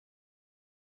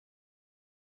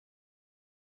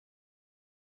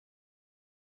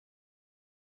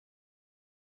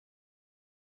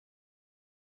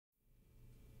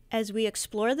As we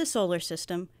explore the solar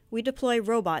system, we deploy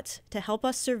robots to help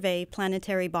us survey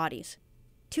planetary bodies.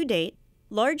 To date,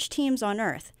 large teams on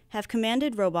Earth have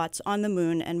commanded robots on the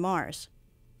Moon and Mars.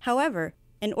 However,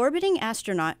 an orbiting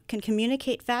astronaut can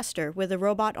communicate faster with a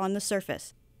robot on the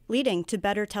surface, leading to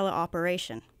better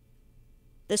teleoperation.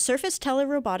 The Surface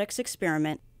Telerobotics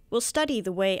experiment will study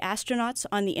the way astronauts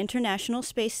on the International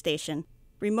Space Station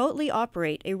remotely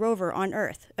operate a rover on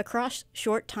Earth across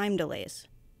short time delays.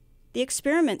 The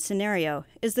experiment scenario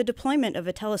is the deployment of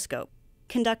a telescope,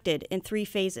 conducted in 3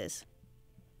 phases.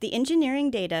 The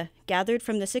engineering data gathered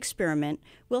from this experiment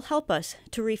will help us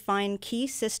to refine key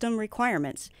system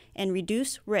requirements and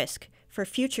reduce risk for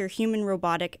future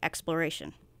human-robotic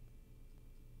exploration.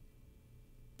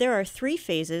 There are 3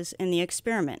 phases in the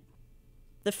experiment.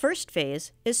 The first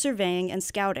phase is surveying and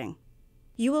scouting.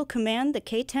 You will command the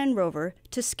K-10 rover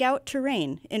to scout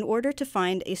terrain in order to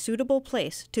find a suitable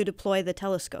place to deploy the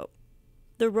telescope.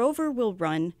 The rover will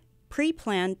run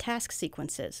pre-planned task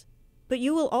sequences, but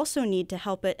you will also need to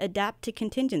help it adapt to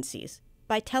contingencies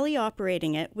by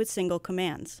teleoperating it with single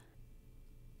commands.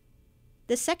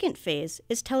 The second phase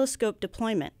is telescope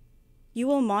deployment. You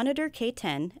will monitor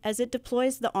K-10 as it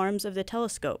deploys the arms of the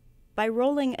telescope by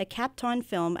rolling a Kapton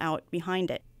film out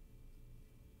behind it.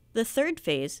 The third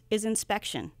phase is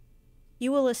inspection.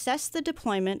 You will assess the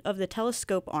deployment of the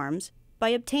telescope arms by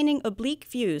obtaining oblique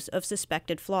views of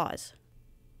suspected flaws.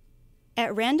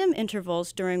 At random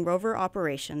intervals during rover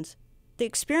operations, the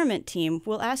experiment team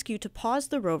will ask you to pause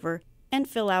the rover and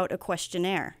fill out a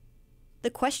questionnaire. The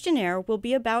questionnaire will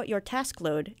be about your task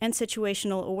load and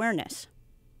situational awareness.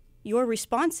 Your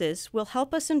responses will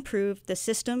help us improve the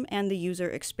system and the user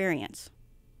experience.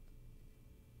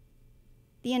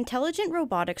 The Intelligent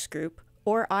Robotics Group,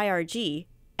 or IRG,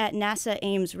 at NASA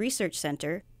Ames Research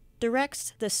Center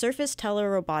directs the Surface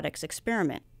Telerobotics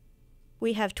experiment.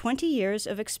 We have 20 years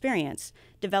of experience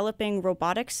developing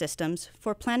robotic systems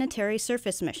for planetary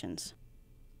surface missions.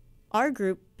 Our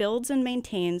group builds and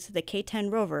maintains the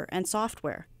K-10 rover and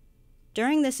software.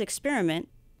 During this experiment,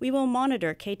 we will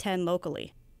monitor K-10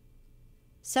 locally.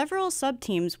 Several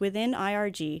sub-teams within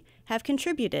IRG have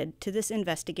contributed to this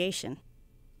investigation.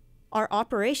 Our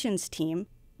operations team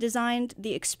designed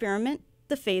the experiment,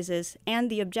 the phases,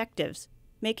 and the objectives,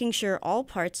 making sure all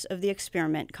parts of the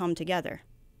experiment come together.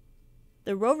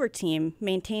 The rover team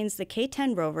maintains the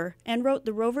K-10 rover and wrote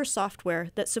the rover software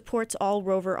that supports all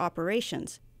rover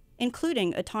operations,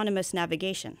 including autonomous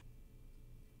navigation.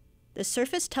 The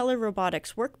Surface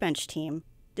Telerobotics Workbench team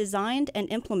designed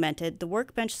and implemented the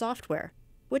Workbench software,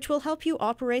 which will help you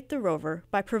operate the rover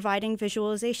by providing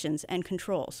visualizations and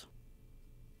controls.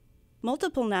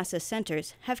 Multiple NASA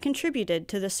centers have contributed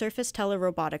to the Surface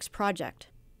Telerobotics project.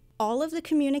 All of the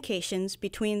communications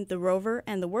between the rover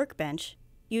and the workbench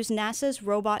use NASA's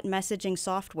robot messaging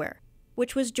software,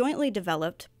 which was jointly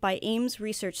developed by Ames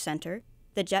Research Center,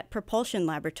 the Jet Propulsion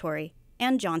Laboratory,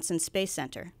 and Johnson Space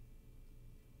Center.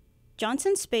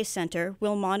 Johnson Space Center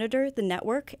will monitor the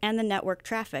network and the network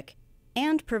traffic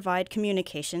and provide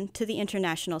communication to the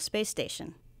International Space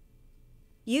Station.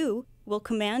 You will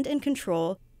command and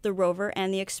control the rover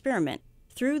and the experiment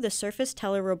through the Surface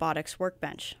Telerobotics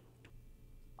Workbench.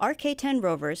 Our K-10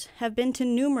 rovers have been to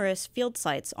numerous field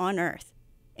sites on Earth,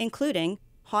 including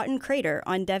Houghton Crater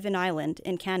on Devon Island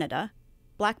in Canada,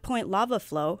 Black Point Lava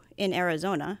Flow in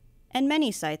Arizona, and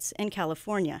many sites in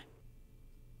California.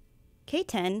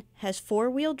 K-10 has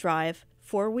 4-wheel drive,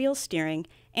 4-wheel steering,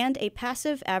 and a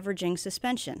passive averaging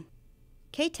suspension.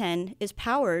 K-10 is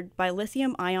powered by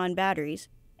lithium-ion batteries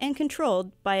and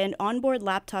controlled by an onboard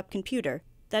laptop computer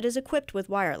that is equipped with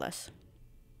wireless.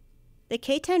 The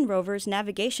K-10 rover's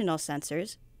navigational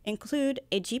sensors include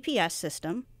a GPS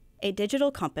system, a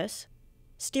digital compass,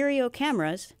 stereo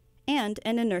cameras, and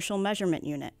an inertial measurement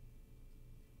unit.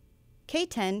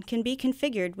 K-10 can be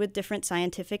configured with different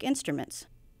scientific instruments.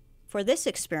 For this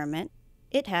experiment,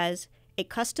 it has a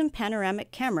custom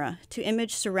panoramic camera to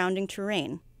image surrounding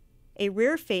terrain, a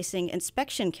rear-facing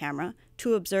inspection camera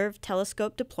to observe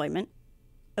telescope deployment,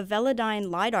 a Velodyne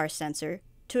LiDAR sensor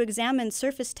to examine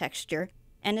surface texture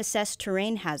and assess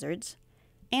terrain hazards,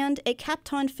 and a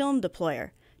Kapton film deployer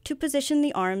to position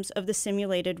the arms of the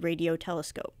simulated radio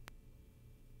telescope.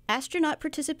 Astronaut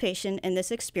participation in this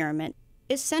experiment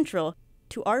is central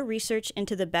to our research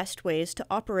into the best ways to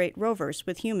operate rovers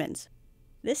with humans.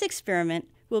 This experiment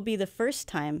will be the first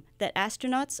time that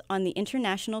astronauts on the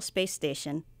International Space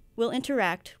Station will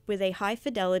interact with a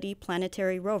high-fidelity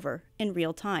planetary rover in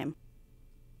real time.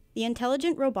 The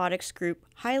Intelligent Robotics Group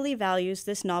highly values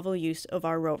this novel use of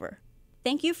our rover.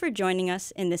 Thank you for joining us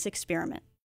in this experiment.